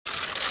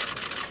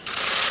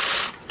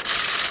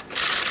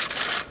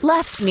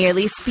left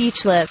nearly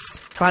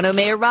speechless. Toronto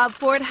Mayor Rob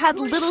Ford had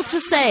little to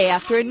say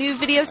after a new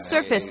video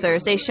surfaced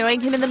Thursday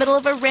showing him in the middle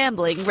of a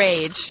rambling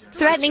rage,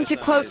 threatening to,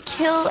 quote,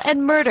 kill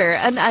and murder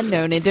an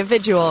unknown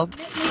individual.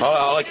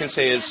 All I can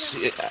say is,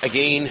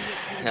 again,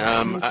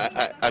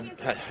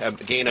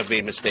 I've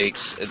made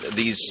mistakes.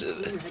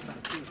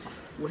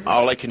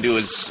 All I can do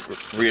is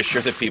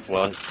reassure the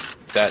people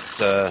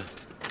that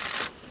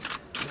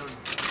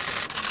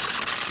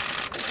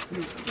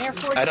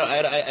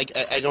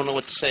I don't know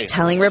what to say.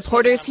 Telling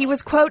reporters he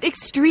was, quote,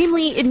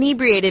 extremely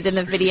inebriated in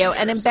the video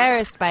and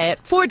embarrassed by it,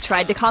 Ford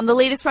tried to calm the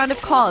latest round of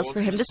calls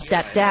for him to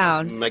step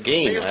down.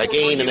 Again, I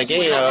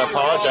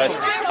apologize.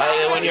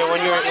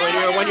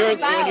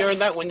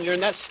 When you're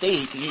in that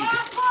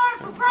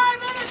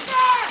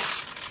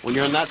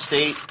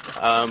state,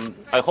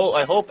 I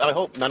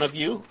hope none of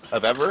you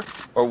have ever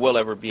or will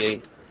ever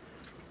be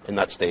in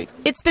that state.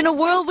 It's been a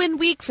whirlwind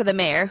week for the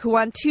mayor, who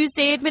on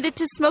Tuesday admitted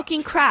to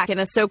smoking crack in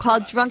a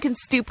so-called drunken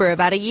stupor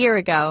about a year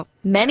ago.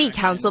 Many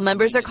council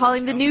members are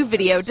calling the new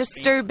video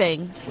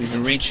disturbing. We've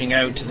been reaching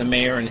out to the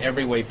mayor in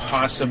every way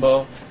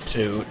possible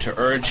to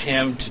urge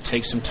him to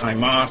take some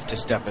time off, to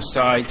step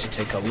aside, to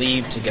take a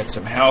leave, to get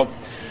some help.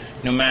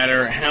 No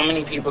matter how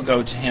many people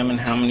go to him and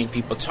how many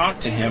people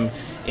talk to him,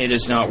 it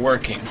is not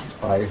working.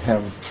 I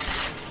have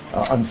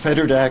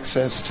unfettered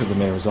access to the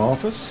mayor's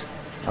office.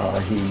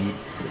 He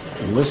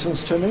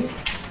listens to me,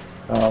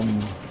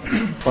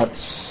 but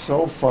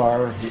so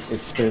far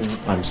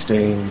I'm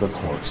staying the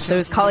course.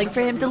 Those calling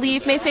for him to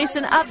leave may face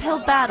an uphill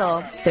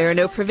battle. There are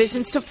no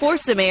provisions to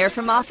force a mayor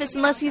from office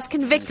unless he's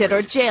convicted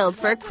or jailed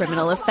for a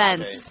criminal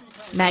offense.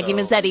 Maggie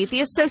Mazzetti,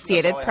 The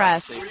Associated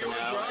Press.